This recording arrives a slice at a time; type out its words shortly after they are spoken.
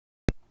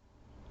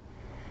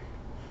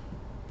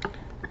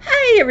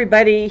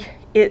everybody,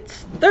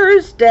 it's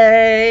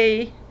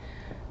Thursday.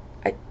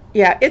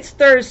 Yeah, it's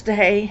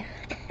Thursday.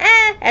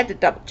 I had to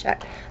double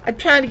check. I'm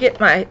trying to get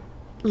my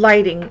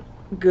lighting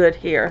good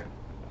here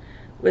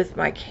with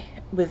my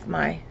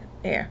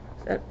there.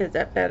 Is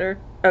that better?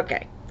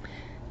 Okay.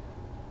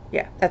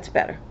 Yeah, that's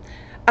better.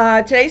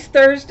 Today's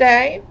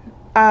Thursday.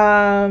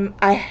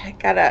 I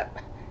got up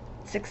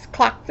 6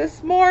 o'clock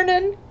this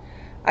morning.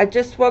 I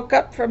just woke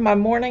up from my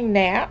morning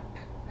nap.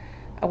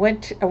 I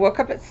woke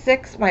up at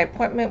 6. My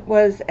appointment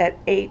was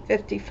at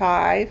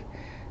 8:55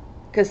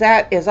 because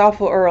that is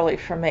awful early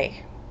for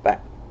me, but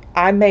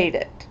I made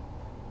it.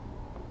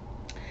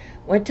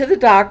 Went to the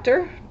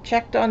doctor,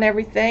 checked on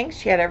everything.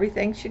 She had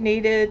everything she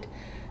needed.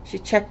 She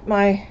checked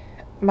my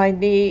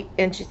knee,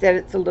 and she said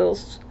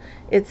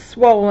it's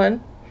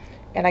swollen,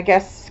 and I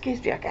guess,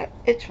 excuse me, I got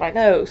itch my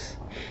nose.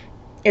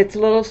 It's a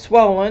little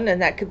swollen,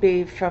 and that could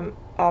be from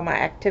all my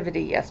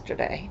activity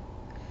yesterday,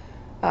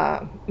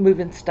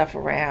 moving stuff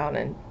around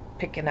and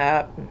picking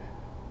up, and,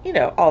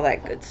 all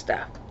that good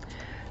stuff.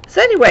 So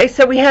anyway,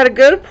 so we had a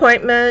good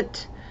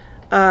appointment.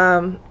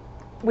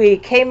 We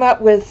came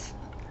up with,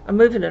 I'm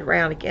moving it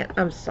around again.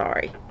 I'm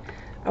sorry.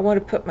 I want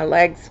to put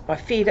my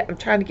feet up. I'm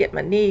trying to get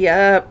my knee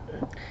up,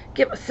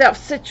 get myself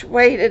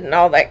situated and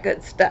all that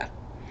good stuff.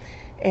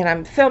 And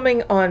I'm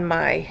filming on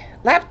my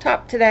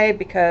laptop today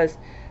because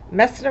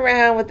messing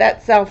around with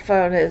that cell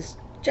phone is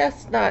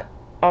just not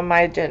on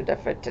my agenda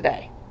for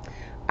today.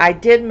 I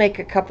did make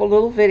a couple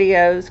little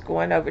videos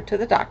going over to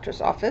the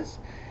doctor's office,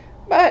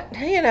 but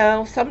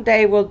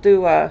someday we'll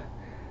do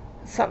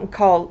something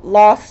called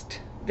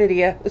lost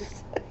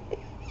videos.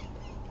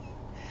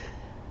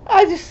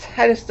 I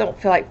just don't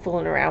feel like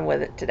fooling around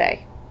with it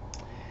today.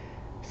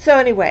 So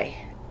anyway,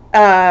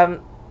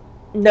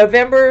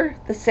 November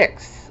the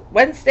 6th,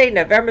 Wednesday,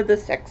 November the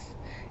 6th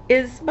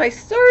is my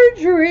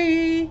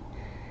surgery.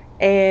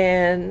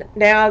 And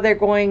now they're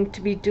going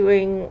to be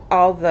doing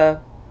all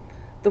the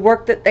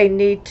work that they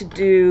need to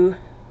do.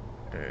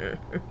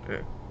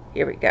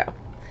 Here we go.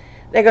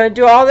 They're going to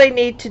do all they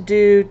need to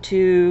do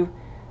to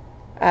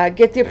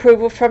get the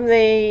approval from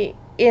the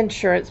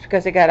insurance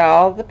because they got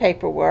all the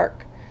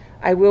paperwork.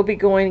 I will be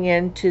going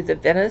into the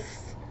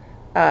Venice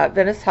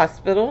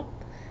Hospital.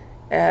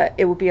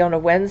 It will be on a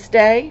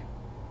Wednesday.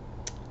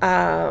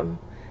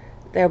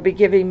 They'll be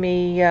giving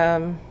me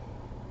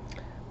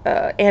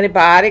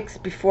antibiotics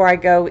before I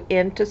go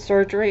into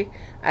surgery.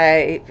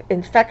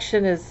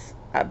 Infection is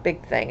a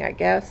big thing, I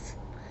guess.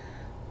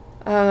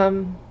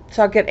 So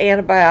I'll get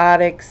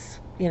antibiotics,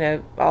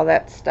 all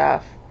that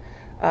stuff.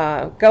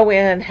 Go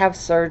in, have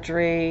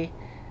surgery.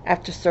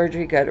 After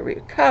surgery, go to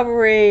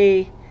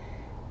recovery.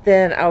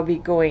 Then I'll be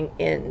going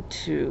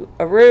into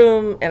a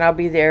room, and I'll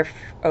be there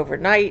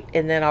overnight,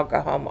 and then I'll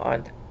go home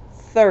on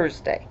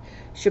Thursday.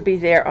 She'll be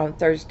there on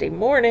Thursday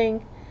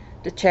morning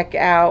to check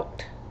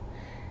out.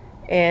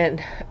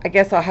 And I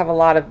guess I'll have a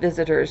lot of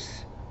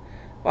visitors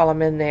while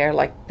I'm in there,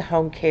 like the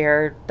home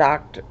care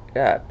doctor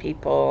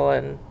people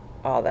and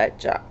all that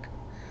junk.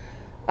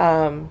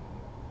 And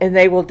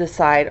they will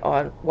decide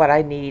on what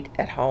I need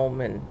at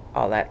home and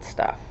all that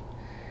stuff.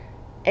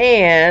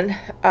 And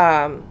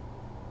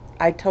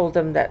I told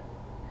them that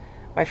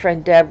my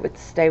friend Deb would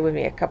stay with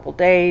me a couple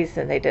days,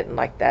 and they didn't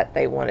like that.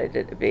 They wanted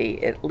it to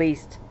be at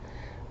least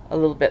a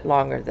little bit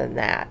longer than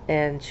that.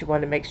 And she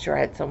wanted to make sure I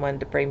had someone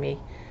to bring me.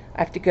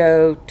 I have to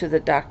go to the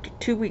doctor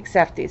 2 weeks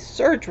after the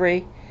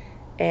surgery,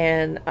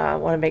 and I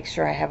want to make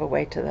sure I have a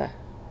way to the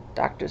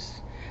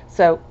doctor's.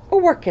 So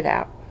we'll work it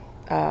out.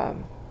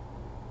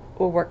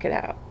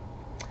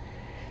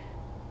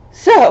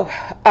 So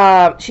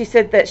she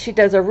said that she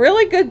does a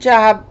really good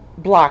job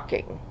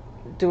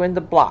doing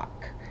the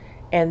block,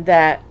 and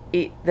that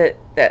the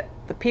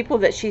people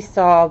that she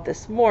saw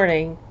this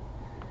morning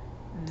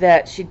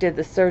that she did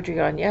the surgery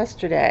on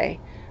yesterday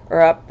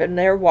are up and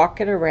they're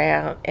walking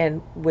around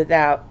and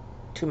without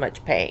too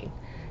much pain.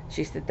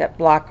 She said that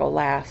block will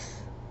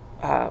last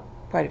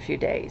quite a few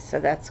days, so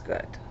that's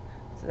good.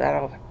 So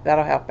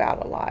that'll help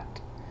out a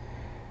lot.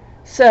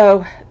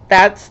 So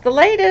that's the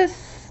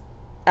latest.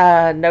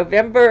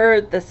 November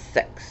the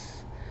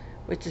 6th,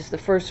 which is the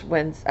first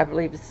Wednesday. I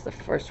believe it's the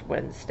first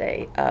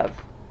Wednesday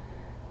of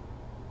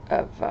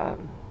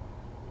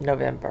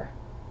November.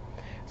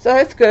 So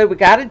that's good. We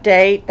got a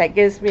date. That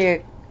gives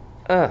me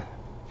a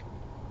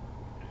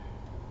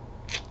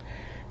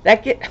look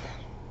at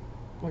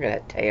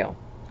that tail.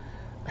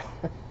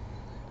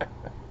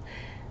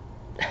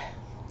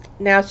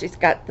 Now she's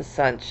got the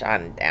sun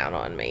shining down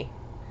on me.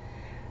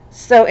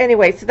 So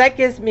anyway, so that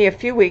gives me a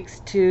few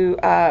weeks to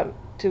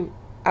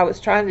I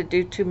was trying to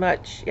do too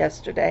much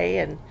yesterday,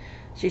 and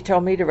she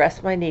told me to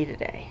rest my knee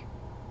today.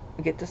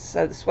 Get the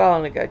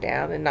swelling to go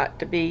down and not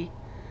to be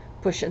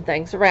pushing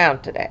things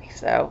around today.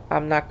 So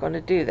I'm not going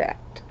to do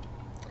that.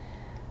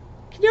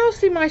 Can you all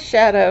see my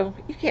shadow?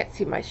 You can't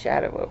see my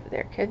shadow over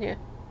there, can you?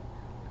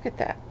 Look at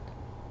that.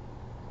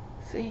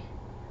 See?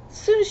 As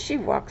soon as she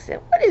walks in,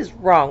 what is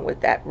wrong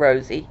with that,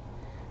 Rosie?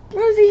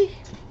 Rosie?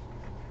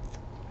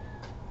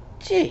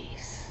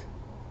 Jeez.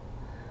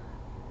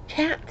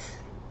 Cats.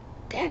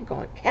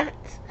 Daggone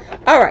cats.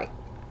 All right.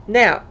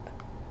 Now,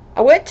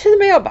 I went to the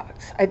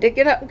mailbox. I did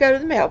get up and go to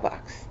the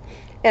mailbox.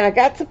 And I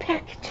got some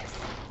packages.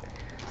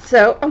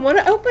 So, I want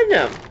to open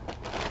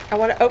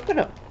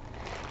them.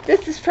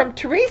 This is from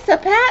Teresa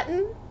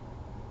Patton,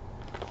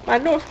 my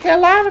North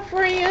Carolina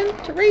friend,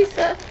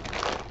 Teresa.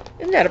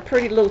 Isn't that a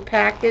pretty little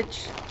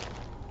package?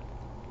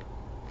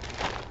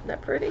 Isn't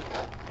that pretty?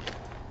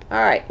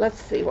 Alright, let's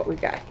see what we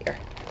got here.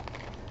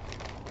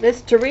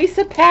 Miss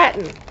Teresa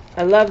Patton.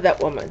 I love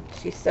that woman.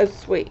 She's so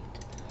sweet.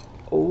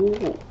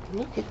 Oh,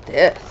 look at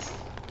this.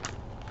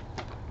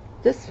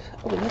 Let's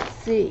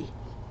see.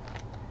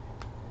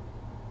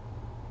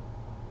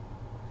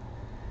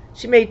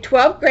 She made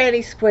 12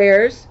 granny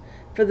squares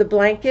for the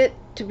blanket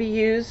to be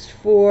used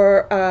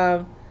for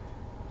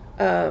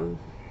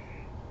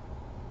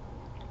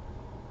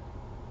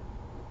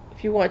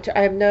if you want to.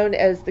 I am known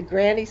as the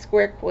Granny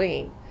Square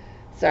Queen.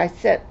 So I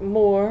set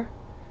more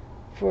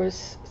so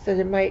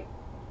they might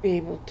be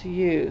able to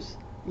use.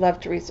 Love,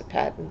 Teresa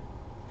Patton.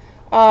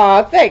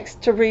 Aw, thanks,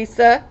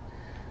 Teresa.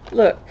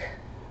 Look.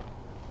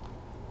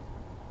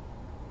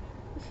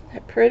 Isn't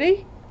that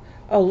pretty?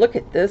 Oh, look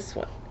at this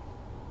one.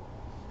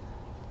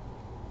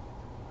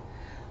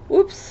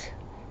 Whoops.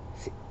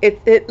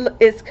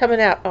 It's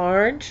coming out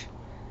orange,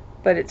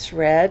 but it's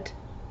red.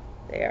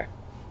 There.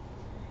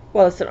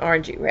 Well, it's an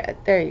orangey red.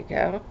 There you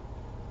go.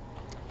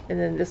 And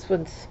then this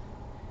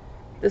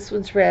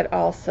one's red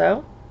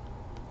also.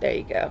 There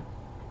you go.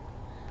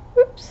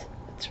 Whoops.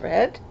 It's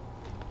red.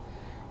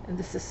 And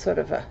this is sort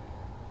of a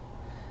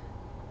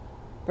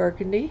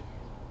burgundy.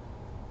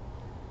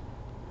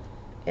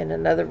 And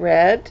another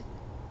red.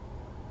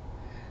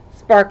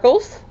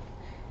 Sparkles.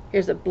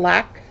 Here's a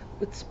black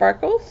with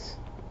sparkles.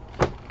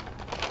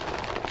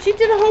 She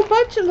did a whole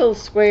bunch of little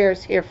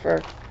squares here for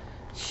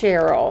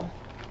Cheryl.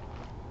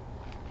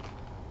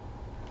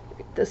 Look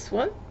at this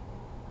one.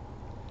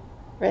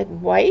 Red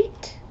and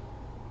white.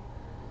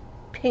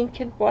 Pink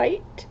and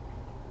white.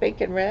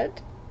 Pink and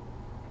red.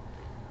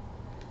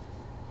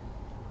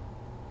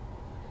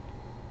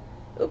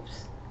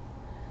 Oops.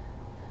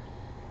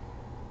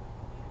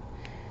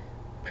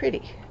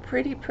 Pretty,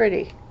 pretty,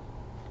 pretty.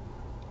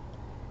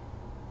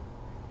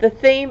 The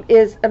theme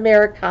is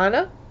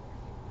Americana.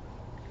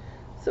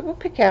 So we'll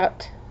pick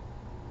out.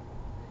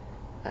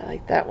 I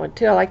like that one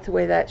too. I like the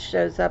way that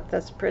shows up.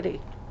 That's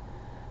pretty.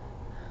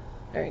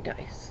 Very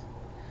nice.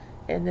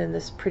 And then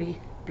this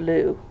pretty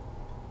blue.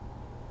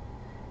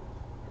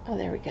 Oh,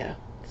 there we go.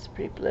 It's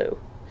pretty blue.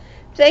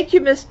 Thank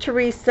you, Miss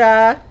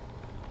Teresa.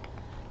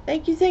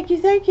 Thank you, thank you,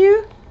 thank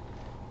you.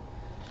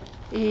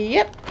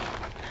 Yep.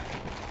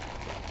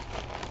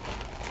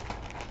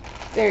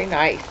 Very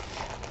nice.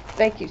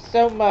 Thank you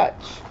so much.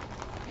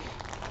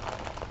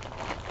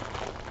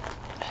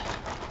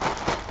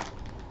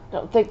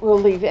 Don't think we'll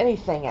leave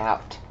anything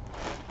out.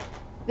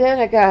 Then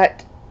I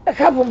got a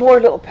couple more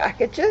little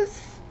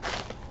packages.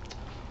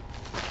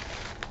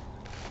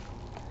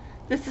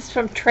 This is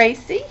from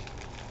Tracy.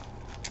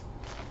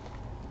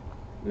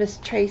 Miss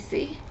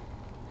Tracy.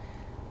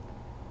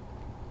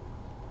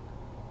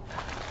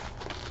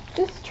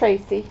 Just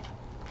Tracy.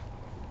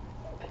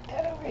 Put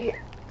that over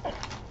here. I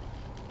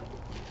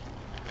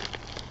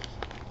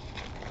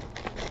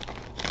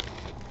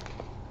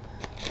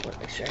want to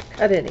make sure I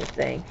cut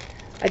anything.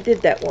 I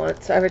did that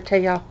once. I would tell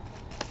y'all.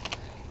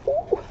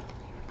 Ooh, here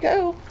we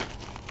go.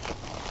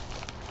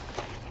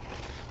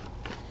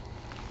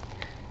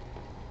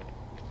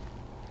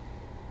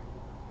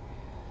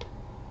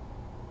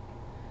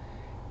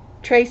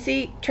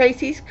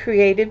 Tracy's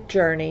creative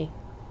journey.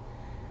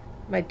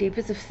 My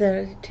deepest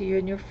affinity to you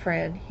and your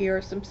friend. Here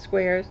are some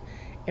squares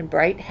in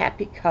bright,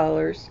 happy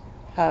colors.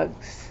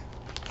 Hugs.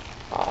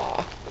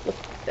 Aw, look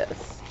at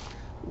this.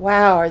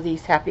 Wow, are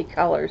these happy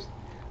colors?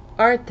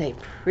 Aren't they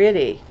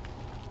pretty?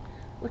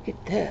 Look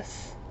at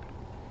this.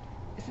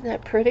 Isn't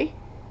that pretty?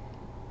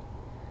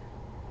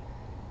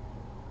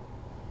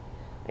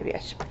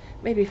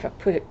 Maybe if I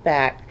put it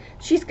back.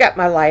 She's got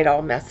my light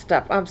all messed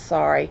up. I'm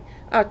sorry.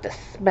 I'll have to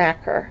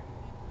smack her.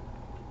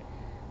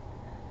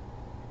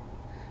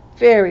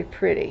 Very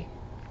pretty.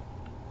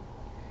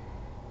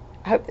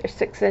 I hope they're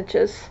 6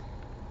 inches.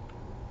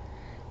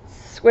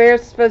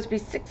 Square's supposed to be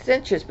 6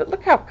 inches, but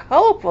look how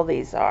colorful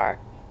these are.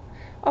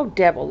 Oh,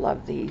 Deb will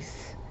love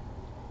these.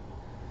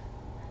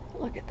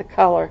 Look at the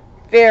color.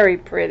 Very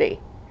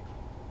pretty.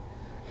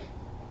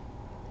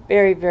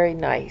 Very, very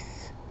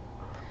nice.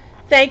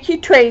 Thank you,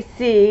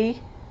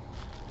 Tracy.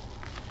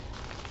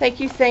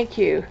 Thank you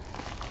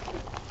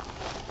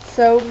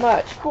so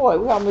much. Boy,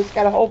 we almost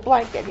got a whole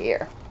blanket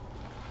here.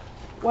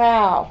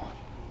 Wow.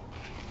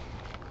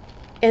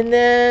 And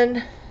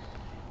then,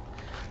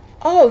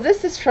 oh,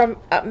 this is from,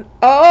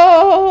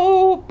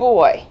 oh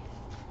boy.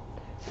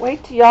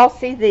 Wait till y'all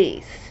see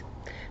these.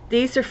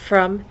 These are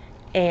from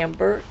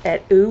Amber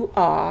at Ooh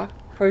Ah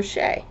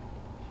Crochet.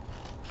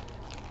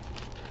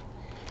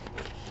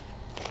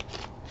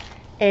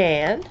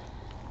 And,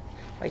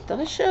 wait till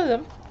I show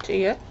them to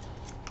you.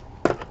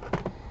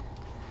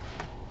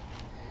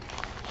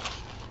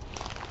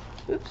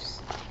 Oops.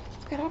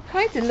 Got all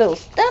kinds of little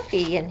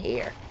stuffy in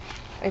here.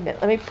 Wait a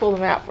minute, let me pull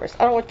them out first.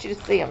 I don't want you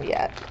to see them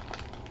yet.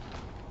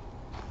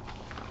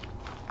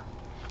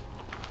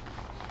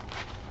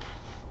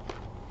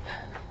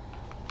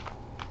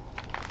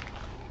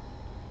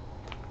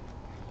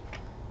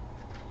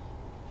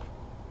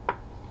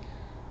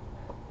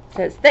 It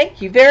says,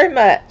 thank you very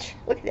much.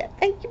 Look at that.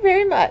 Thank you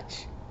very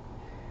much.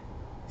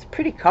 It's a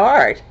pretty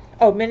card.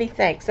 Oh, many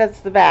thanks.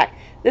 That's the back.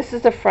 This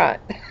is the front.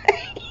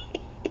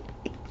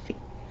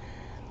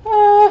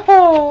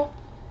 Oh.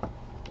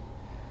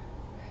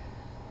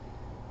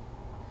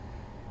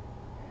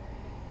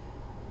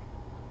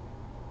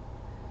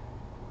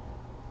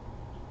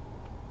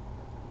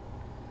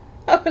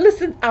 Oh,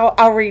 listen,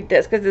 I'll read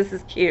this because this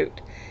is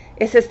cute.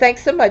 It says,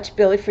 thanks so much,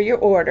 Billie, for your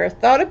order.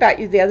 Thought about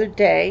you the other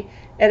day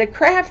at a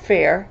craft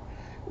fair.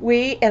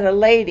 We and a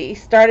lady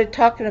started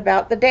talking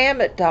about the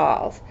Damn It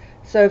dolls.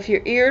 So if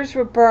your ears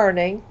were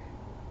burning,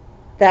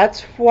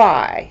 that's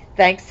why.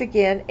 Thanks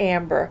again,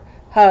 Amber.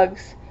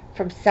 Hugs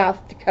from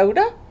South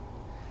Dakota.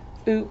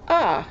 Ooh,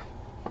 ah.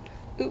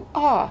 Ooh,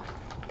 ah.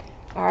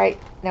 All right,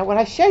 now when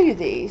I show you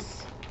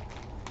these,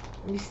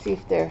 let me see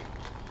if they're...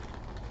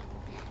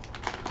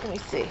 Let me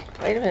see.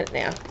 Wait a minute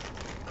now.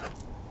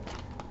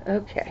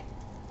 Okay.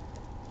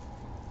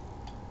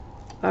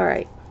 All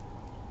right.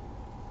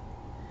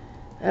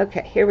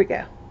 Okay, here we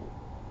go.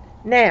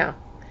 Now,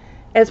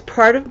 as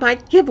part of my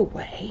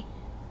giveaway,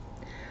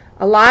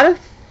 a lot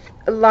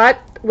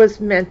was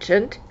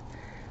mentioned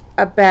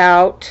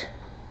about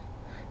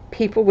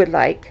people would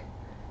like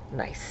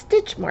nice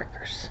stitch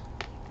markers.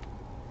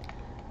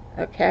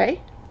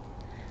 Okay?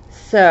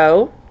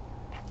 So,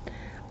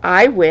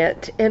 I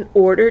went and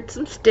ordered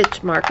some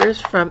stitch markers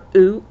from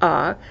Ooh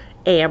Ah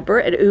Amber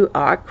at Ooh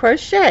Ah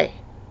Crochet.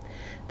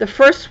 The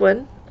first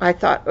one I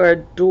thought were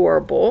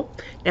adorable.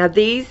 Now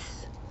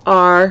these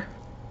are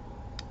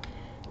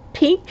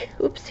pink.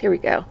 Oops, here we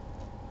go.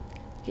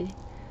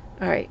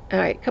 All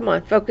right, come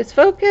on, focus,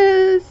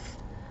 focus.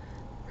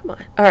 Come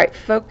on. All right,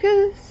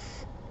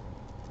 focus.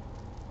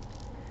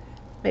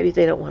 Maybe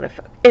they don't want to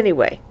focus.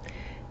 Anyway,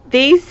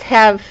 these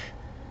have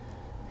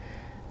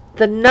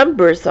the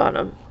numbers on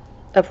them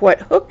of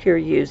what hook you're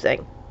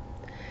using.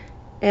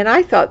 And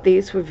I thought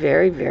these were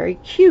very, very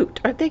cute.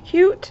 Aren't they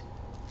cute?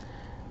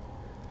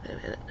 Wait a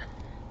minute.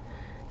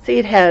 See,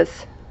 it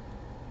has,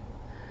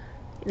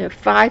 you know,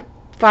 five,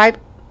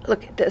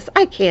 look at this.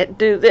 I can't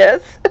do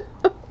this.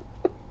 Let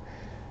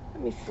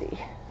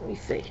me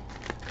see.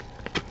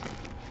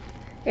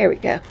 There we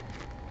go.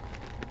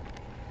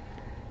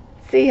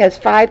 See, it has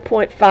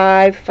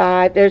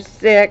 5.55. There's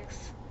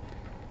 6.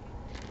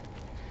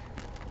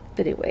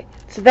 Anyway,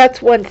 so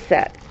that's one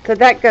set. So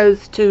that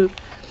goes to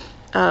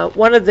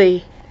one of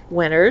the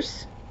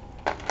winners.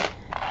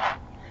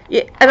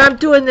 Yeah, and I'm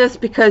doing this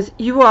because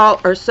you all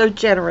are so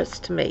generous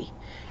to me.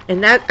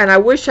 And I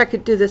wish I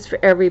could do this for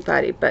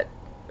everybody, but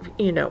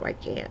you know I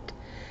can't.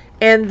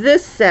 And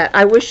this set,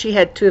 I wish she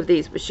had 2 of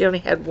these, but she only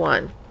had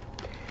 1.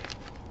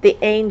 The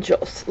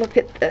angels. Look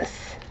at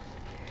this.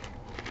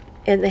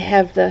 And they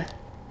have the,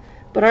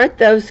 but aren't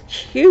those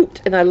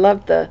cute? And I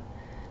love the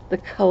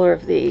color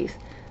of these.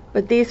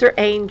 But these are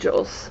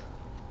angels.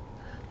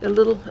 They're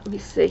little, let me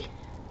see.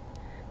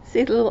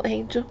 See the little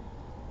angel?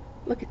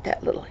 Look at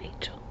that little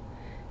angel.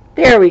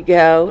 There we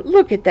go.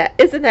 Look at that.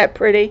 Isn't that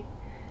pretty?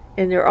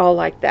 And they're all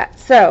like that.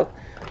 So,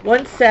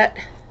 one set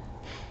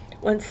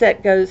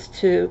goes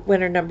to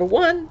winner number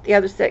 1. The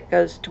other set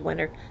goes to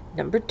winner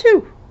number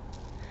 2.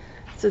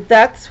 So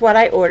that's what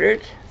I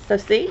ordered. So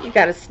see, you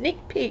got a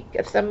sneak peek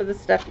of some of the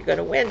stuff you're going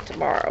to win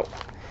tomorrow.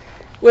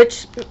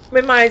 Which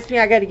reminds me,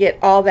 I got to get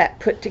all that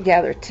put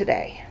together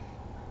today.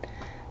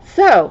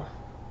 So,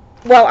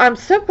 well, I'm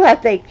so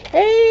glad they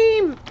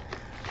came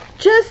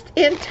just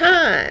in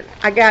time.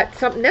 I got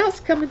something else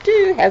coming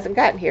too. Hasn't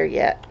gotten here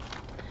yet.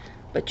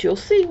 But you'll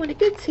see when it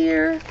gets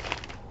here.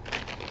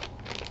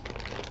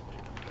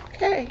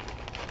 Okay.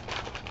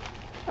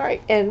 All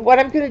right, and what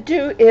I'm going to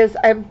do is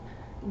I'm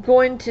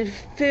going to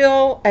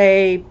fill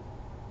a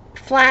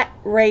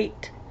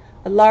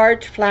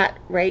large flat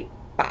rate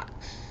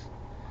box.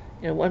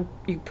 You know, one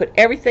you put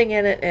everything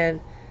in it,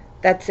 and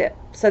that's it.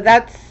 So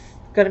that's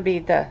going to be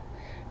the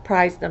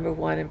prize number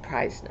 1 and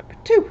prize number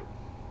 2.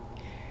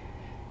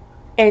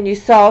 And you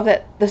saw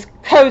that the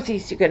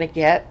cozies you're going to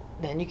get.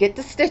 Then you get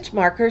the stitch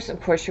markers.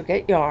 Of course, you'll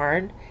get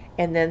yarn.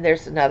 And then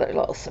there's another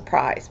little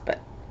surprise, but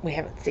we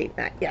haven't seen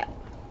that yet.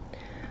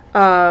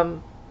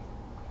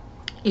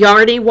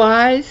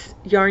 Yarny-wise,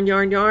 yarn.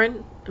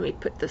 Let me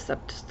put this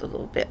up just a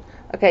little bit.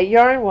 Okay,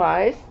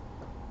 yarn-wise,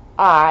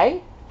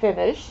 I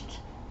finished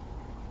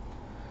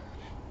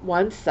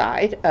one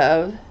side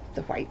of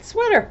the white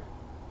sweater.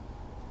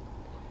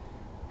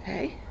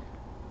 Okay.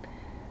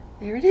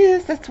 There it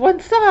is. That's one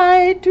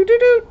side.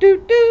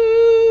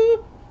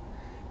 Do-do-do-do-do.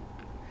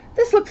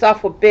 This looks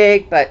awful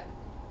big, but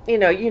you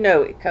know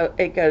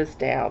it goes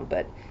down,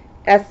 but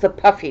that's the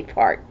puffy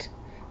part.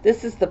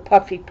 This is the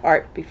puffy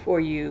part before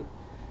you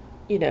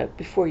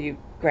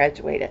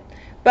graduate it.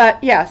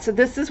 But yeah, so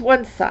this is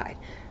one side.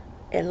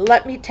 And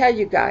let me tell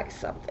you guys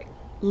something.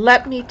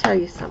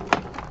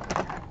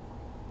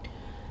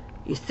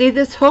 You see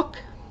this hook?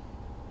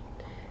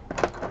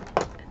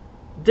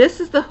 This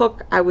is the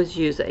hook I was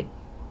using.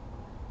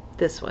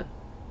 This one.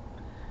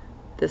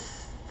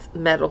 This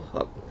metal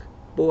hook.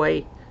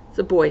 Boy, it's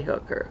a boy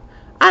hooker.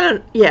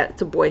 Yeah,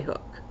 it's a boy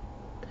hook.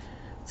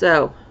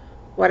 So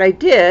what I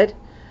did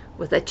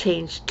was I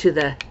changed to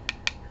the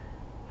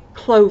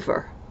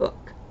clover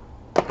hook.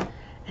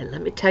 And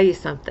let me tell you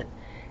something.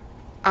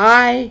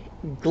 I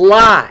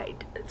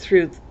glide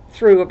through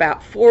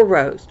about 4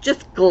 rows.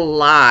 Just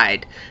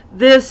glide.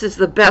 This is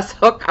the best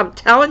hook, I'm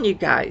telling you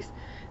guys.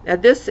 Now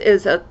this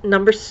is a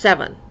number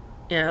 7.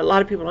 You know, a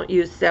lot of people don't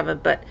use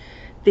 7, but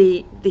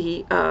the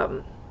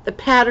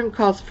pattern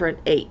calls for an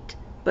 8,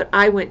 but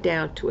I went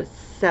down to a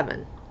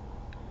 7.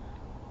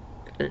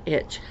 An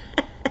itch.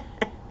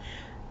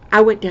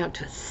 I went down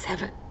to a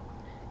 7,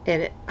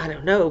 and I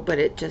don't know, but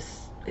it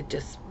just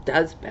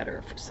does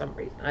better for some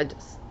reason. I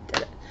just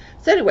did it.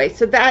 So anyway,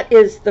 so that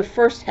is the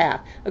first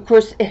half. Of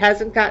course, we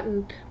haven't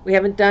done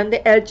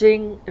the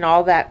edging and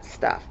all that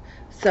stuff.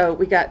 So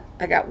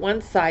I got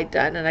one side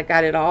done, and I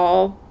got it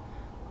all.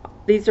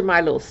 These are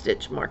my little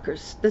stitch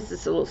markers. This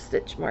is a little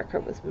stitch marker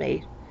was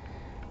made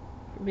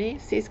for me.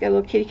 See, it's got a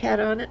little kitty cat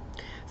on it.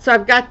 So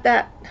I've got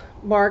that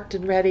marked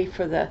and ready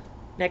for the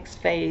next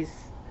phase.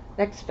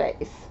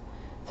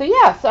 So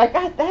yeah, so I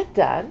got that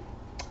done.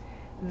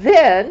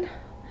 Then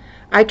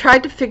I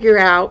tried to figure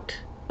out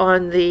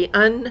on the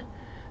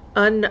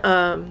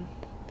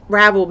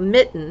unraveled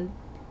mitten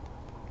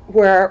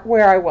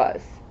where I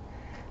was.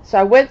 So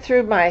I went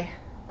through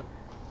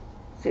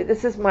see,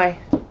 this is my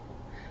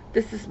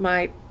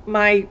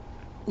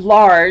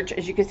large,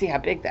 as you can see how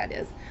big that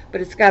is,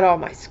 but it's got all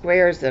my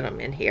squares in them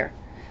in here.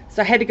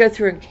 So I had to go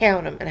through and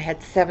count them, and I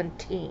had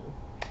 17.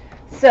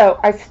 So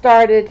I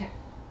started,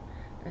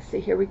 let's see,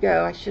 here we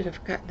go. I should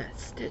have gotten that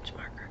stitch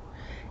marker.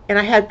 And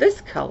I had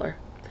this color.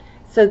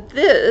 So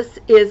this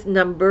is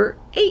number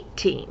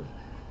 18.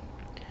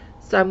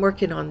 So I'm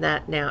working on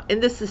that now.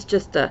 And this is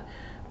just a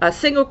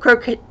single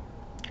crochet,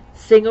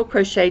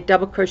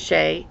 double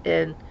crochet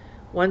in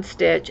one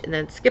stitch, and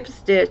then skip a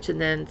stitch,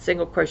 and then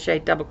single crochet,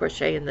 double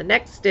crochet in the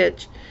next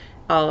stitch.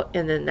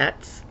 And then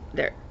that's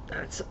there.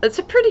 It's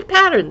a pretty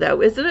pattern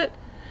though, isn't it?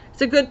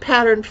 It's a good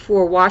pattern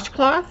for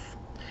washcloth.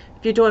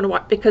 If you're doing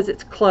because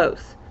it's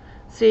close.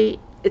 See,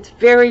 it's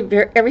very,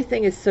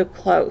 everything is so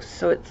close,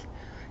 so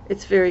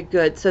it's very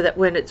good, so that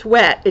when it's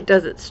wet, it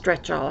doesn't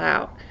stretch all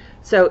out.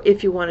 So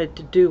if you wanted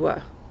to do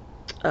a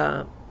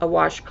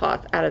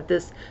washcloth out of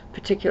this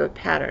particular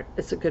pattern,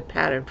 it's a good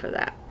pattern for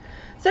that.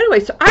 So anyway,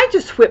 so I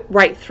just whipped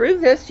right through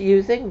this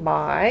using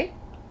my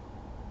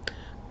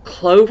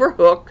clover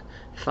hook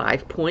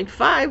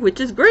 5.5, which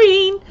is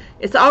green.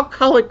 It's all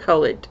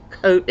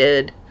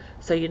color-coded,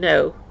 so you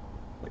know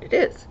what it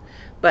is.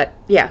 But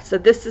yeah, so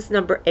this is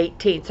number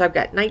 18. So I've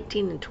got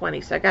 19 and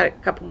 20. So I got a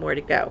couple more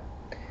to go.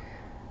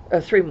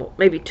 3 more,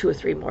 maybe 2 or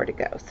 3 more to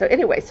go. So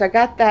anyway, so I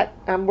got that.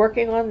 I'm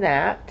working on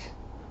that.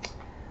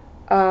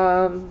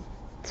 So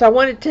I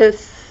wanted to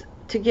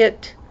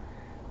get.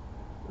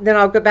 Then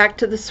I'll go back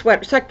to the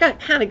sweater. So I got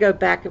kind of go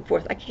back and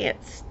forth. I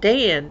can't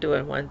stand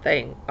doing one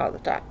thing all the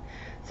time.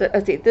 So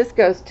let's see. This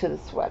goes to the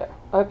sweater.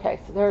 Okay,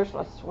 so there's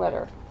my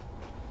sweater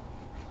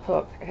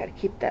hook. I got to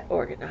keep that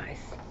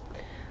organized.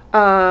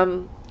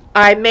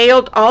 I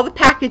mailed all the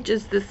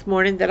packages this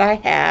morning that I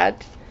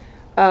had.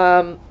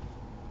 I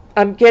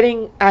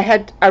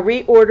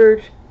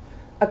reordered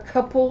a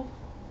couple,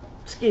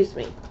 excuse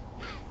me.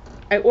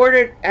 I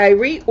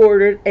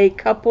reordered a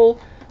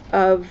couple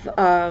of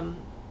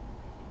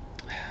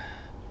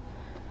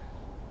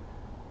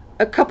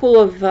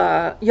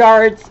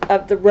yards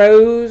of the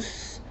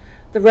roses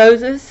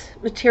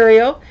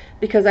material,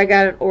 because I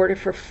got an order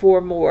for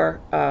 4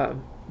 more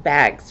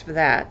bags for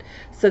that.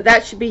 So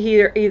that should be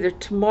here either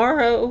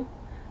tomorrow.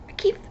 I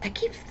keep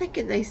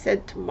thinking they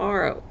said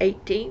tomorrow,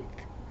 18th.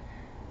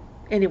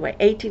 Anyway,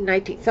 18,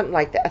 19, something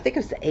like that. I think it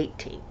was the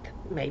 18th,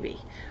 maybe.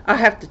 I'll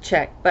have to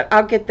check, but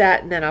I'll get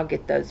that, and then I'll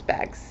get those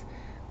bags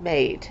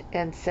made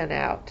and sent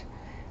out.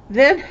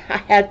 Then I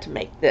had to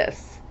make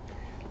this.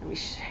 Let me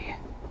show you.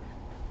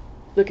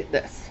 Look at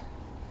this.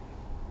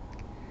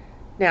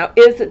 Now,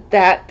 isn't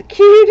that the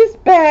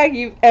cutest bag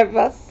you've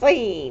ever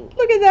seen?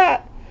 Look at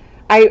that.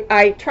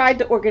 I tried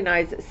to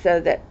organize it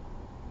so that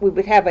we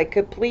would have a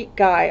complete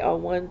guy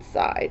on one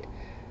side.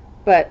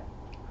 But,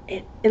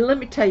 and let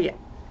me tell you,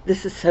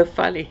 this is so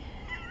funny.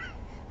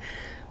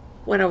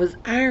 When I was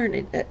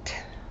ironing it,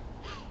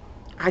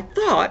 I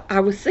thought I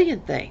was seeing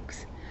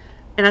things.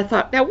 And I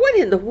thought, now what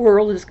in the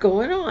world is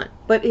going on?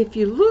 But if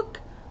you look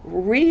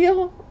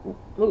real,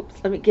 oops,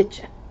 let me get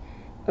you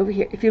over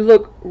here. If you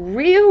look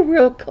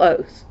real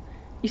close,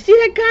 you see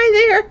that guy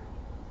there?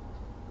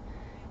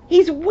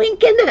 He's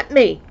winking at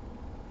me.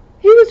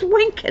 He was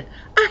winking.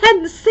 I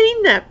hadn't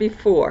seen that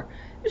before.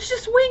 He was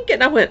just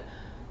winking. I went,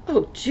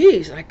 oh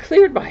geez, I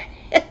cleared my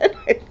head.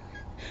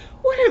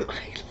 What am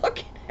I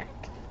looking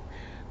at?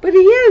 But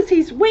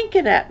he's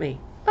winking at me.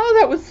 Oh,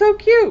 that was so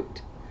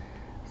cute.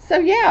 So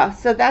yeah,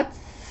 so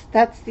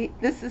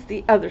this is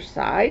the other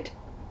side.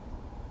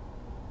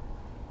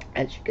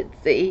 As you can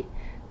see,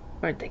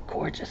 aren't they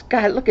gorgeous?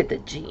 God, look at the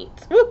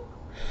jeans. Ooh.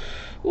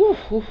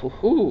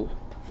 Ooh.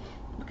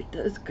 Look at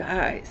those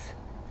guys.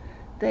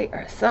 They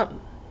are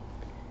something.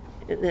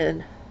 And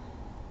then,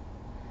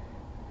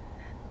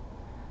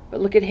 but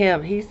look at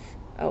him. He's,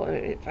 oh,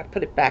 if I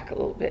put it back a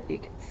little bit, you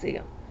can see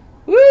him.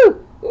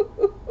 Woo!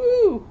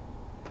 Woo!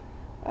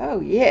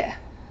 Oh, yeah.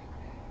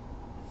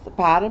 It's the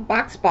bottom,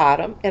 box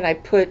bottom, and I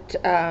put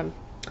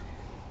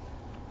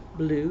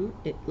blue,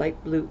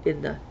 light blue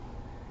in the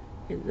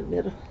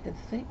middle of the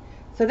thing.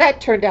 So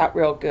that turned out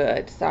real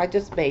good. So I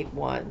just made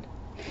one.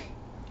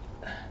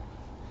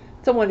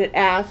 Someone had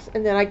asked,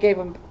 and then I gave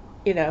them,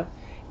 you know,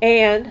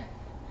 and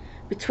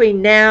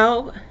between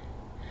now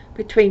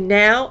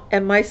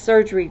and my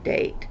surgery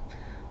date,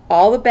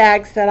 all the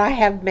bags that I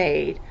have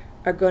made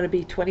are going to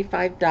be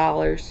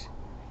 $25,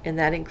 and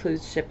that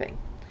includes shipping.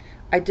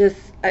 I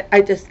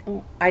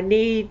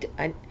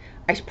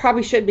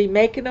probably shouldn't be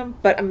making them,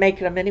 but I'm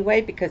making them anyway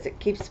because it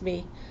keeps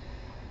me,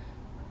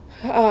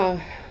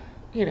 you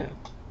know,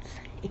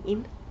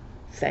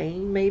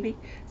 sane maybe.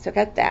 So I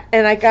got that,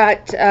 and I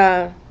got,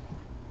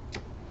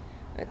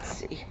 let's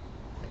see,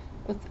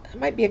 there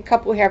might be a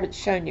couple we haven't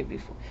shown you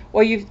before.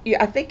 Well,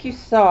 I think you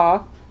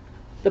saw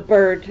the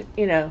bird,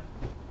 you know,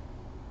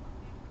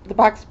 the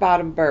box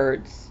bottom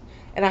birds,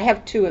 and I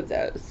have two of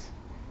those.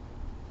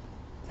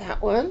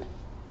 That one.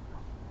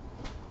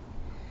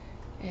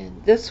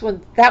 And this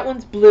one, that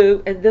one's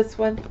blue, and this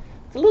one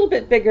is a little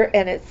bit bigger,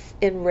 and it's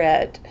in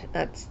red.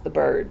 That's the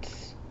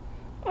birds.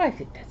 Oh, I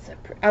think that's so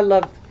pretty. I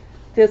love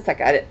this. I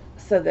got it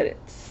so that it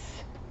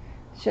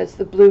shows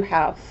the blue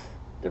house,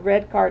 the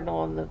red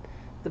cardinal, and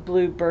the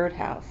blue bird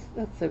house.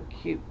 That's so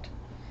cute.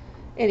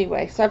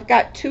 Anyway, so I've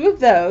got two of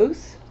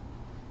those.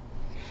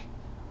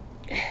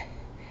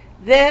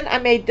 Then I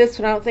made this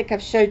one. I don't think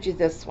I've showed you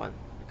this one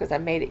because I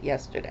made it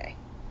yesterday.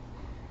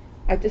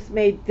 I just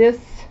made this.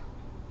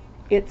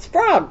 It's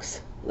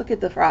frogs. Look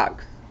at the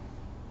frogs.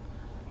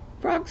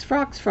 Frogs,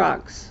 frogs,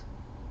 frogs.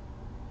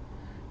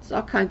 It's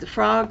all kinds of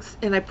frogs.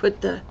 And I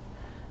put the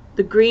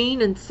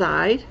green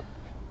inside.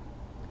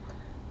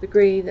 The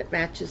green that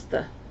matches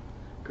the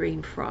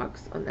green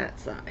frogs on that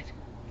side.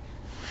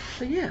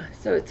 So yeah,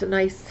 so it's a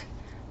nice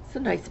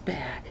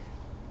bag.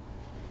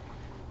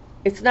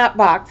 It's not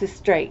box, it's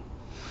straight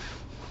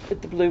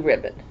with the blue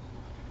ribbon.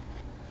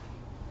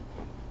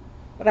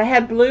 But I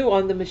had blue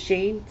on the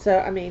machine, so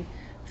I mean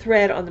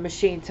thread on the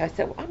machine, so I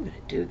said, well, I'm going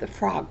to do the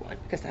frog one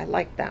because I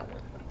like that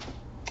one.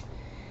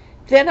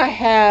 Then I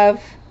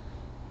have,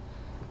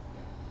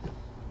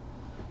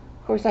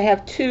 of course, I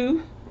have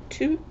two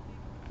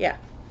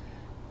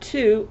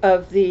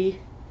of the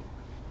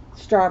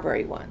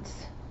strawberry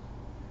ones.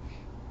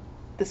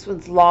 This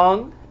one's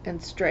long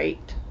and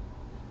straight,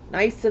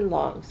 nice and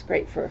long. It's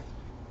great for,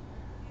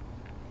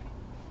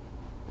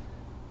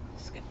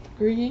 it's got the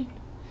green,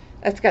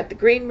 that's got the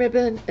green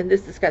ribbon, and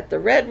this has got the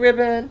red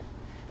ribbon.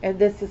 And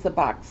this is a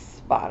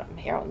box bottom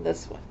here on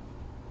this one.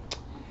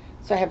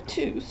 So I have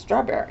two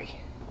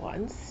strawberry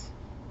ones.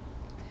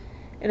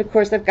 And of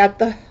course I've got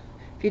the,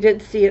 if you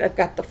didn't see it, I've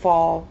got the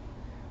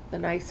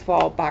nice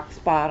fall box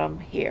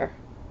bottom here.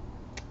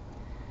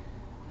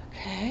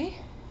 Okay.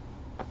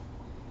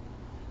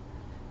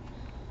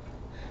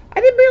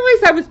 I didn't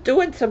realize I was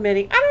doing so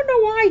many. I don't know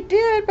why I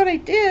did, but I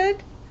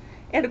did.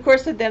 And of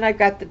course then I've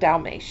got the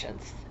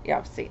Dalmatians. Yeah,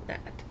 I've seen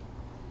that.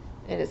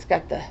 And it's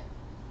got the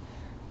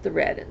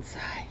red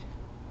inside.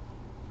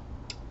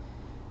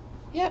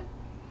 Yep.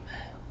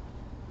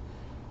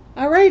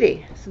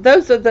 Alrighty. So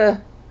those are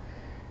the,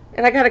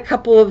 and I got a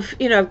couple of,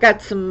 you know, I've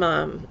got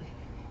some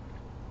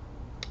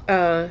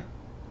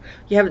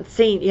you haven't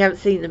seen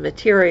the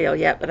material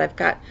yet, but I've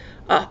got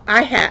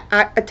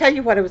I tell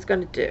you what I was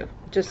going to do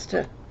just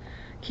to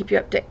keep you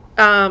updated.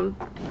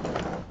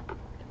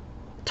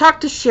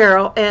 Talked to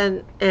Cheryl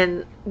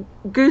and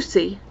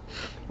Goosey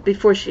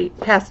before she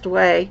passed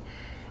away,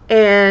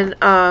 and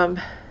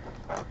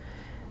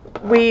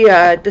we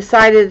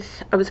decided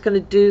I was going to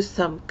do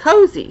some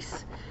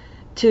cozies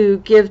to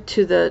give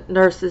to the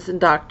nurses and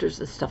doctors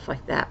and stuff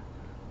like that.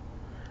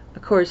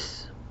 Of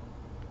course,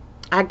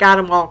 I got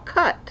them all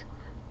cut,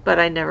 but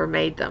I never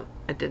made them.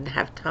 I didn't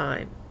have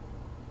time.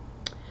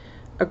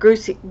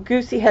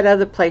 Goosey had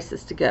other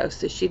places to go,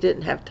 so she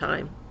didn't have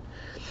time.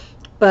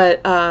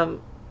 But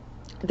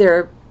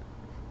the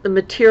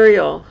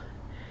material,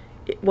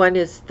 one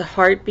is the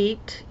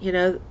heartbeat, you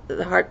know,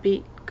 the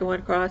heartbeat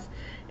going across,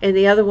 and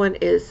the other one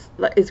is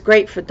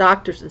great for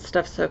doctors and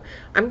stuff. So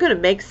I'm going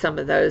to make some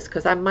of those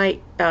because I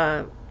might,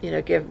 you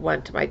know, give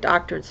one to my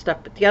doctor and stuff.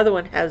 But the other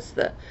one has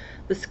the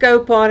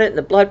scope on it and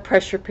the blood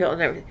pressure pill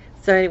and everything.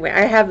 So anyway,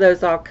 I have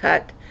those all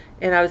cut,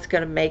 and I was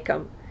going to make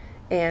them,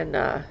 and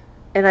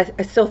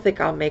I still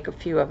think I'll make a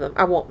few of them.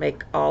 I won't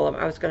make all of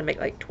them. I was going to make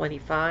like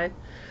 25,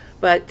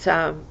 but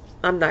I'm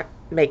not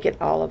making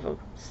all of them.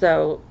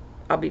 So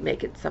I'll be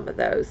making some of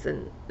those,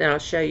 and then I'll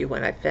show you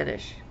when I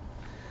finish.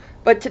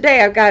 But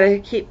today I've got to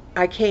keep,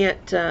 I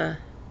can't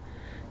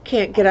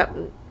get up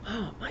and,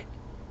 oh, my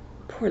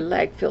poor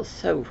leg feels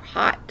so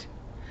hot.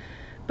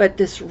 But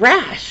this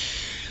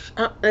rash,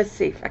 let's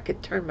see if I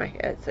could turn my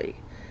head so you,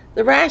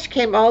 the rash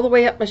came all the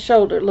way up my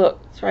shoulder. Look,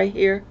 it's right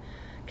here.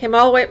 Came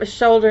all the way up my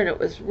shoulder, and it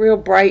was real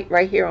bright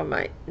right here on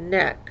my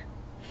neck.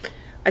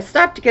 I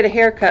stopped to get a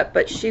haircut,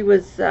 but she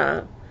was,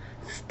 Stella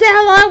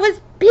was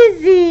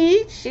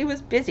busy. She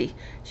was busy.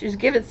 She was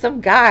giving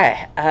some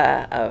guy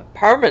a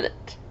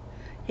permanent.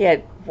 He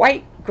had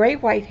gray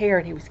white hair,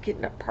 and he was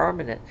getting a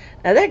permanent.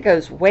 Now, that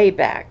goes way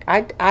back.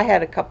 I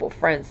had a couple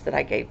friends that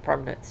I gave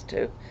permanents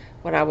to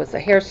when I was a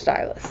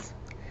hairstylist.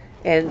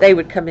 And they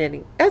would come in.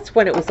 And that's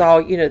when it was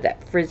all,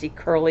 that frizzy,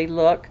 curly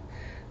look.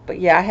 But,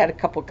 yeah, I had a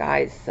couple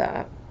guys.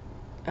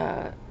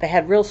 They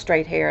had real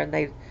straight hair, and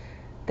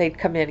they'd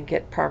come in and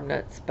get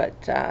permanents.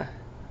 But,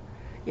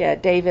 yeah,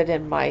 David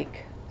and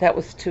Mike, that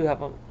was two of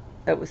them.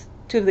 That was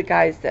two of the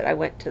guys that I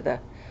went to the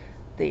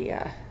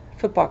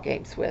football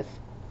games with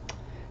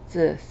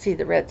to see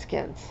the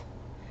Redskins.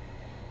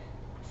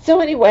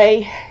 So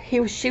anyway,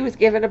 she was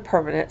given a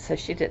permanent, so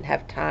she didn't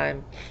have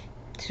time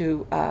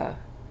to,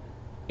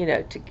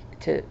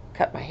 to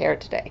cut my hair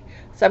today.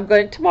 So I'm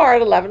going tomorrow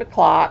at 11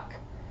 o'clock.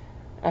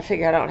 I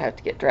figure I don't have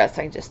to get dressed.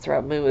 I can just throw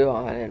a moo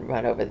on and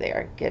run over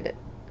there and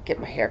get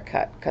my hair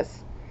cut,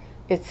 because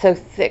it's so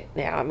thick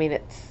now. I mean,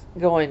 it's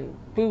going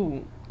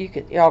boom.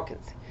 Y'all can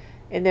see.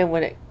 And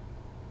then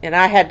and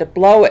I had to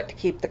blow it to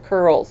keep the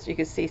curls. You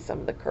can see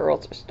some of the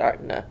curls are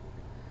starting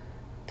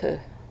to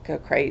go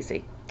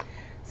crazy.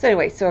 So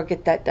anyway, so I'll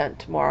get that done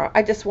tomorrow.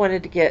 I just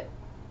wanted to get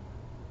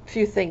a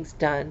few things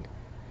done.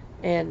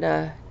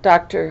 And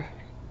Dr.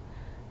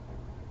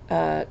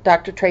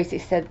 Tracy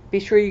said, be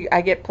sure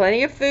I get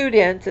plenty of food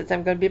in, since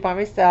I'm going to be by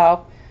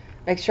myself.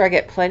 Make sure I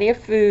get plenty of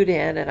food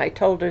in. And I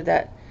told her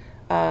that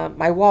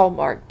my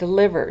Walmart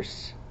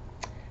delivers.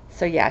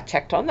 So yeah, I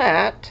checked on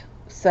that.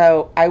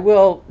 So I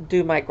will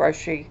do my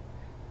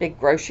big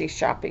grocery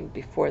shopping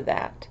before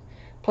that.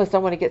 Plus I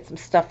want to get some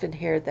stuff in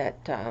here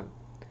that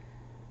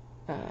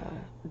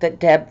that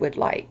Deb would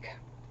like.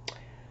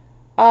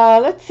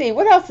 Let's see,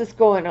 what else is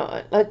going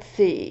on? Let's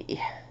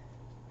see.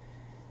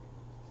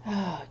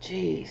 Oh,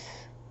 geez.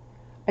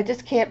 I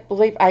just can't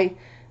believe I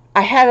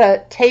had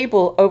a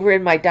table over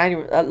in my dining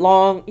room,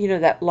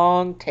 that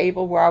long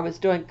table where I was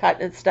doing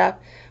cutting and stuff.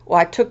 Well,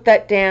 I took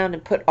that down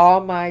and put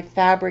all my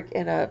fabric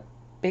in a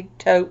big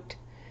tote,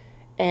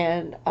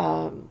 and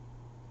I'm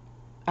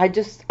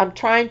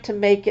trying to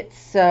make it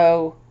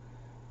so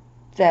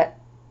that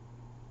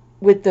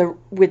with the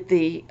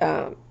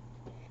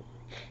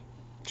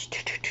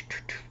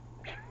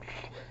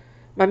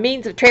my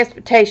means of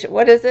transportation,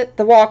 what is it?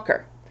 The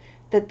walker.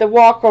 That the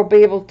walker will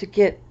be able to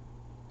get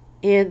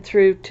in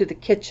through to the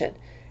kitchen.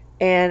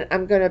 And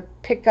I'm going to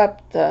pick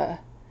up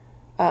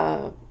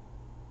I'm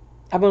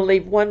going to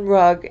leave one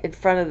rug in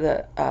front of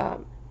the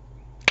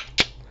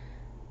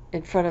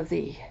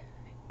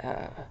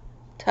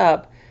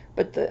tub,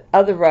 but the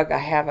other rug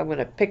I'm going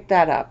to pick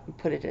that up and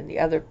put it in the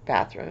other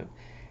bathroom.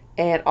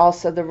 And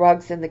also the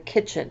rugs in the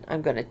kitchen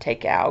I'm going to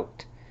take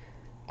out.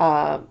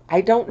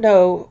 I don't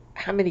know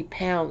how many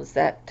pounds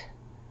that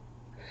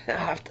I'll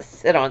have to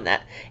sit on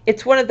that.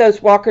 It's one of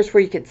those walkers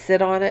where you can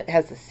sit on it. It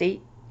has a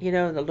seat,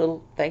 and the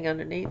little thing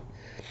underneath.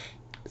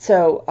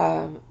 So,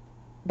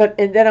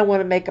 and then I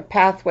want to make a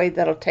pathway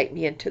that'll take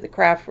me into the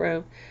craft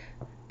room.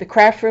 The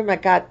craft room, I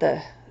got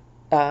the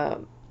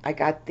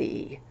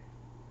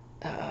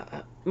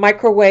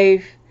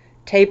microwave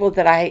table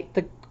that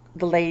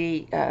the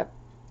lady,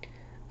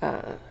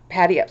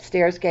 Patty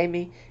upstairs gave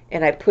me,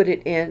 and I put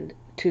it in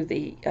to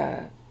the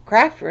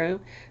craft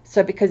room.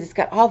 So because it's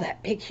got all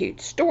that big huge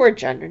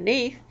storage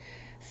underneath,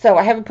 so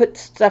I haven't put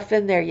stuff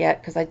in there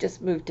yet because I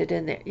just moved it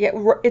in there. Yeah,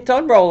 it's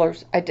on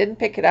rollers. I didn't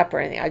pick it up or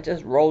anything. I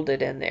just rolled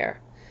it in there.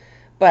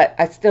 But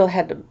I still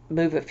had to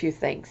move a few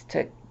things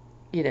to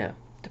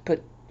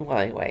put. Well,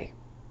 anyway,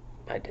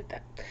 I did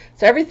that.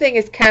 So everything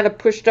is kind of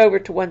pushed over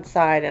to one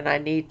side, and I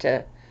need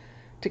to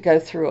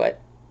go through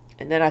it.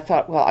 And then I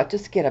thought, well, I'll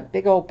just get a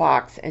big old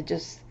box and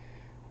just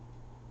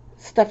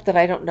stuff that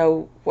I don't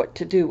know what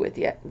to do with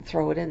yet and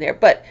throw it in there.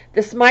 But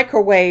this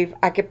microwave,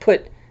 I could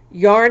put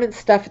yarn and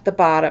stuff at the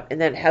bottom, and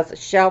then it has a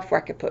shelf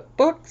where I could put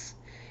books,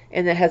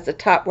 and then it has the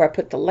top where I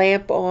put the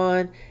lamp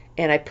on,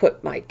 and I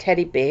put my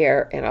teddy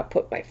bear, and I'll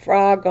put my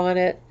frog on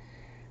it.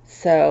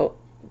 So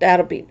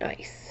that'll be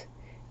nice.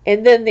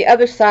 And then the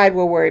other side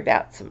we'll worry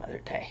about some other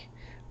day.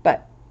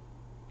 But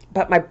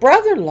my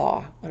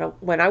brother-in-law,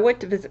 when I went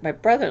to visit my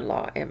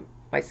brother-in-law and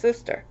my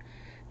sister,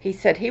 he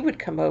said he would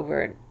come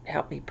over and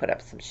help me put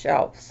up some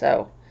shelves.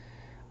 So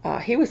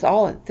he was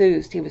all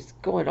enthused. He was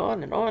going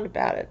on and on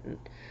about it. And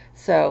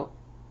so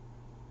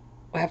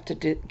we'll have to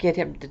get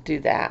him to do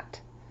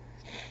that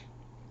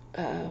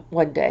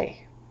one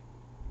day.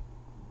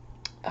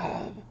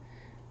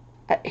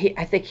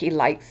 I think he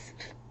likes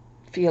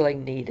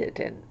feeling needed,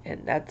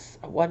 and that's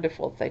a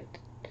wonderful thing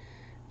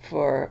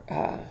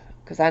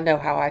because I know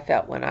how I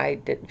felt when I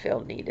didn't feel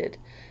needed.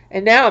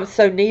 And now I'm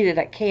so needed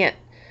I can't.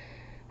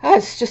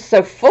 It's just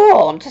so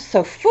full. I'm just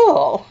so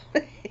full.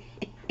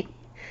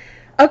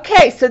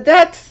 Okay, so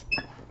that's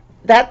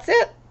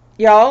it,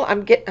 y'all.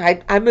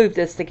 I moved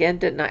this again,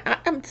 didn't I?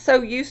 I'm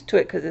so used to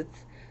it because it's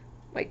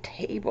my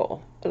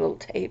table, a little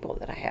table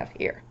that I have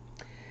here.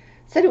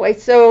 So anyway,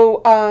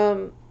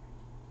 so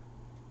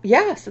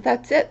yeah, so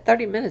that's it.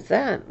 30 minutes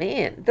in.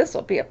 Man, this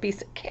will be a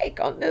piece of cake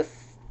on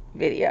this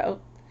video.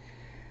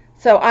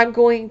 So I'm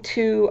going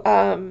to,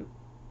 I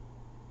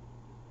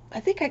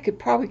think I could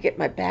probably get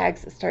my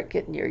bags and start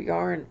getting your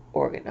yarn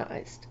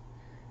organized.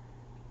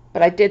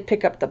 But I did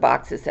pick up the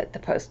boxes at the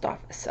post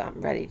office, so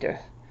I'm ready to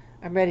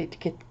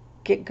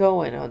get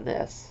going on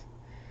this.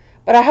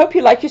 But I hope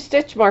you like your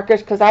stitch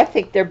markers because I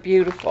think they're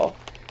beautiful.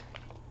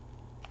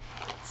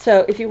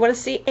 So if you want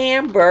to see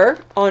Amber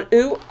on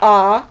Ooh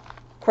Ah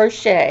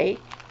Crochet,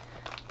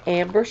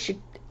 Amber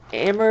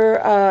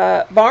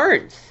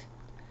Barnes.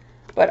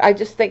 But I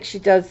just think she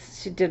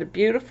did a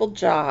beautiful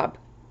job.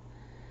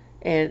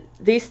 And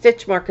these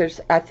stitch markers,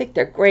 I think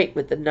they're great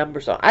with the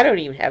numbers on. I don't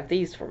even have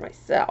these for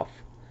myself.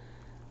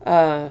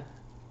 I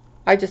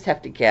just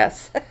have to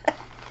guess. But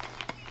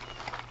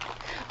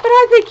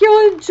I think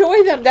you'll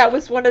enjoy them. That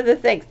was one of the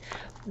things.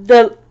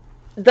 The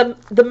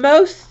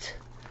most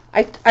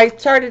I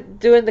started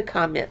doing the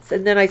comments,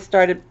 and then I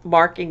started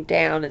marking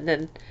down, and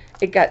then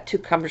it got too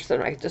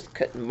cumbersome. I just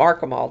couldn't mark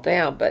them all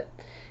down. But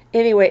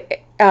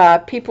anyway,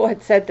 people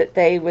had said that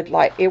they would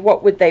like,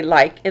 what would they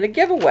like in a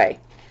giveaway?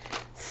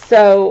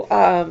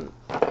 So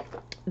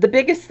the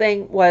biggest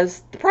thing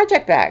was the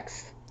project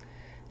bags.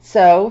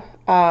 So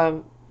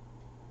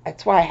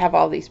that's why I have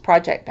all these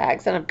project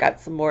bags, and I've got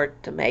some more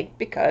to make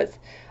because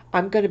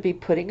I'm going to be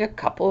putting a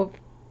couple of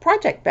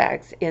project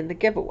bags in the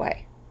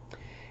giveaway.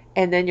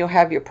 And then you'll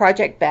have your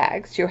project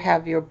bags, you'll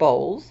have your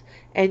bowls,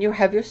 and you'll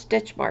have your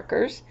stitch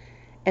markers,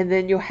 and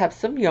then you'll have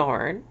some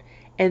yarn,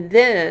 and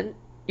then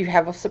you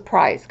have a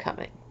surprise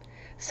coming.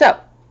 So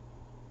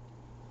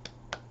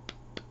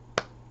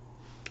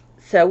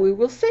we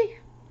will see.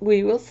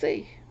 We will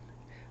see.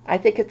 I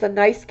think it's a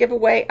nice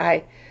giveaway.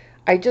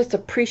 I just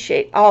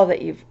appreciate all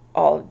that you've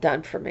all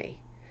done for me,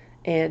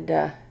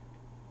 and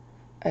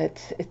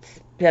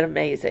it's been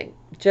amazing,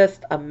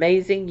 just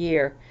amazing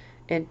year.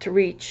 And to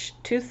reach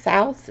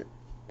 2,000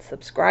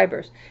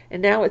 subscribers, and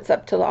now it's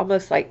up to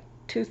almost like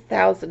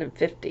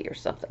 2,050 or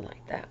something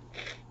like that.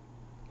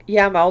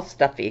 Yeah, I'm all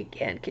stuffy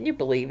again. Can you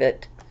believe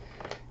it?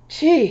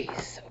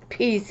 Jeez, so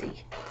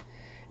peasy.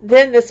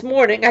 Then this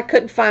morning I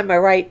couldn't find my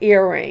right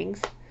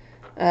earrings.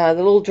 The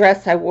little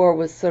dress I wore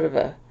was sort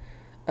of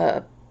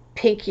a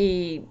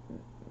pinky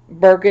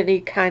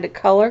burgundy kind of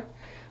color.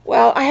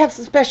 Well, I have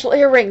some special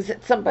earrings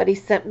that somebody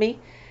sent me,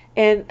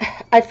 and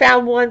I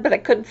found one, but I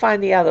couldn't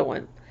find the other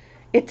one.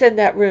 It's in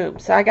that room,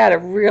 so I got to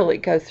really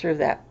go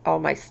through all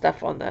my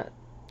stuff on the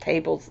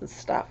tables and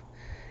stuff,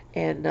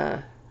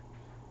 and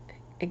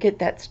get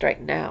that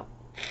straightened out,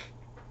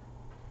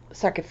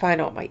 so I can find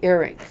all my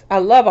earrings. I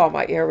love all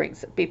my earrings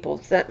that people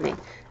have sent me,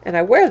 and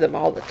I wear them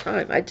all the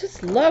time. I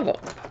just love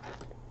them.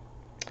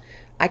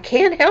 I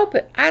can't help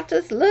it. I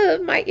just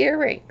love my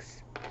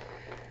earrings.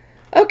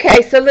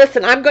 Okay, so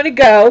listen, I'm going to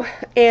go,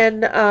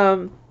 and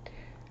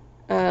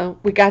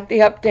we got the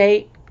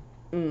update.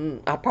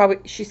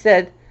 She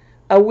said,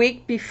 a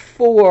week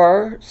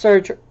before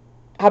surgery,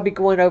 I'll be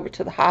going over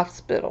to the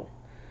hospital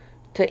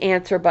to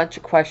answer a bunch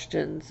of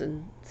questions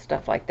and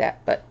stuff like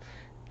that. But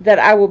that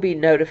I will be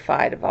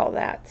notified of all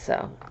that.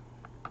 So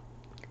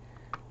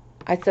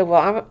I said,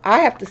 well, I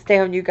have to stay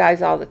on you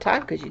guys all the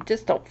time because you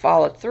just don't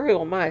follow through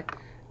on my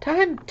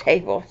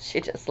timetable. She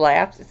just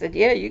laughed. She said,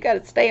 yeah, you got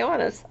to stay on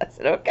us. I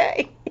said,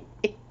 okay.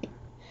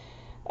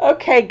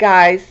 Okay,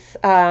 guys.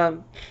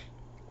 Well,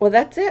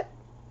 that's it.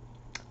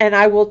 And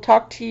I will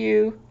talk to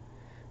you.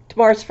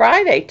 Tomorrow's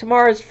Friday.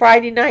 Tomorrow's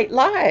Friday Night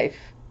Live.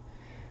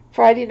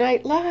 Friday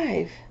Night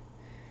Live.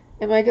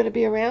 Am I going to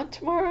be around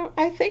tomorrow?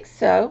 I think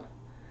so.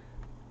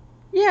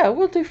 Yeah,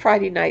 we'll do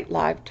Friday Night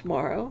Live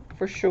tomorrow,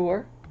 for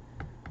sure.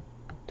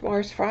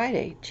 Tomorrow's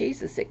Friday.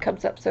 Jesus, it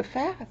comes up so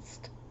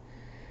fast.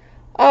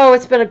 Oh,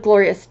 it's been a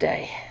glorious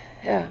day.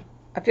 Yeah,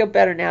 I feel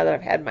better now that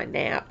I've had my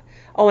nap.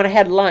 Oh, and I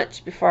had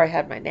lunch before I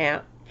had my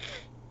nap.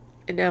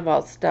 And now I'm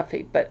all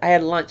stuffy, but I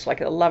had lunch like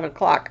at 11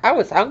 o'clock. I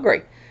was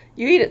hungry.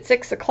 You eat at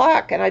 6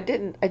 o'clock, and I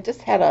didn't. I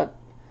just had a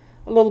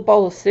little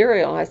bowl of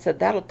cereal, and I said,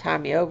 that'll tie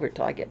me over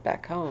till I get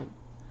back home.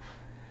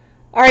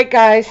 All right,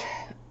 guys.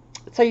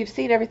 So you've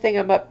seen everything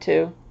I'm up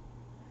to.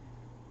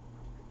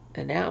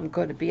 And now I'm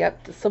going to be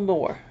up to some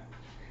more.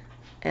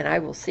 And I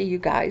will see you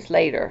guys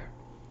later.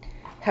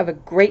 Have a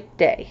great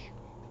day.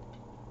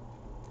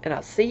 And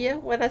I'll see you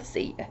when I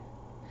see you.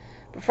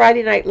 But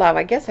Friday Night Live,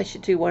 I guess I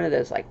should do one of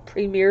those like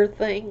premiere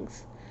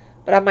things.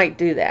 But I might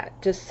do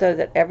that just so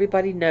that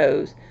everybody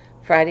knows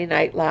Friday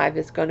Night Live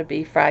is going to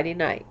be Friday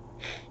night.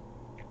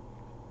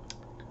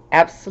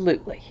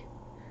 Absolutely.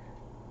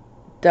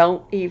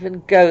 Don't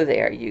even go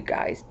there, you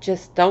guys.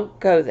 Just don't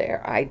go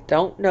there. I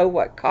don't know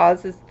what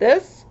causes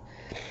this.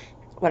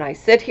 When I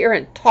sit here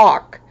and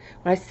talk,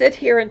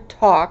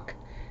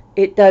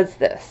 it does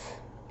this.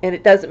 And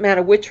it doesn't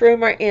matter which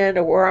room I'm in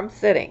or where I'm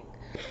sitting.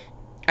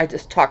 I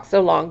just talk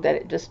so long that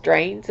it just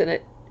drains, and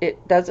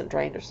it doesn't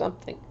drain or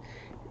something.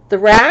 The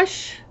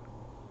rash,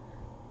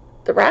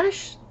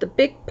 the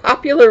big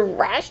popular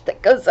rash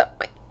that goes up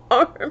my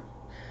arm.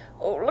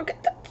 Oh, look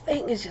at that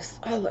thing. It's just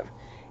all over.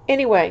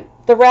 Anyway,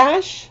 the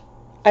rash,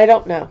 I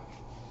don't know.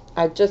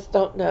 I just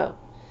don't know.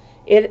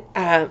 It,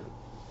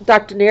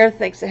 Dr. Nair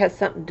thinks it has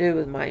something to do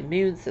with my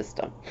immune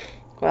system.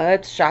 Well,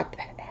 it's shot to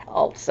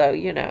hell, so,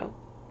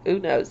 who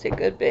knows? It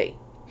could be.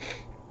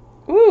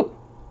 Ooh.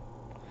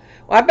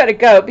 Well, I better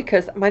go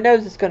because my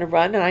nose is going to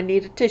run and I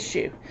need a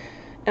tissue.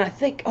 And I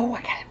think, oh,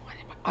 I got one.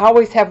 I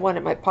always have one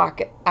in my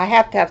pocket. I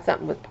have to have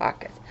something with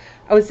pockets.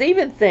 I was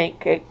even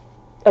thinking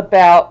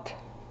about,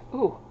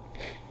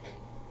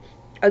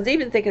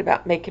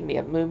 making me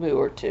a muumuu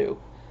or two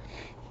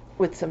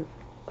with some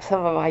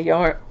of my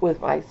yarn, with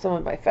some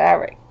of my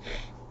fabric,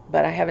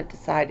 but I haven't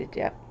decided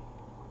yet.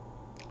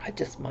 I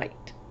just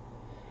might.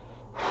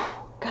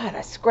 God,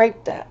 I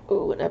scraped that.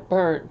 Ooh, and it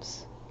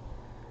burns.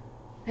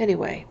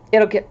 Anyway,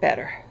 it'll get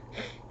better.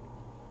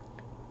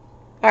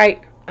 All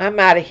right, I'm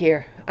out of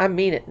here. I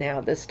mean it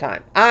now this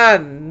time. I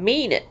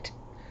mean it.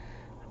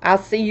 I'll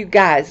see you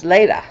guys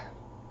later.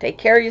 Take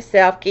care of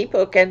yourself. Keep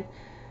hooking.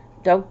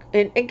 Don't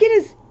and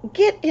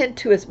get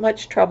into as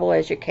much trouble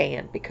as you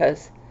can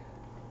because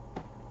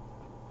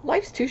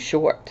life's too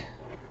short.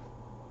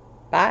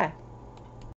 Bye.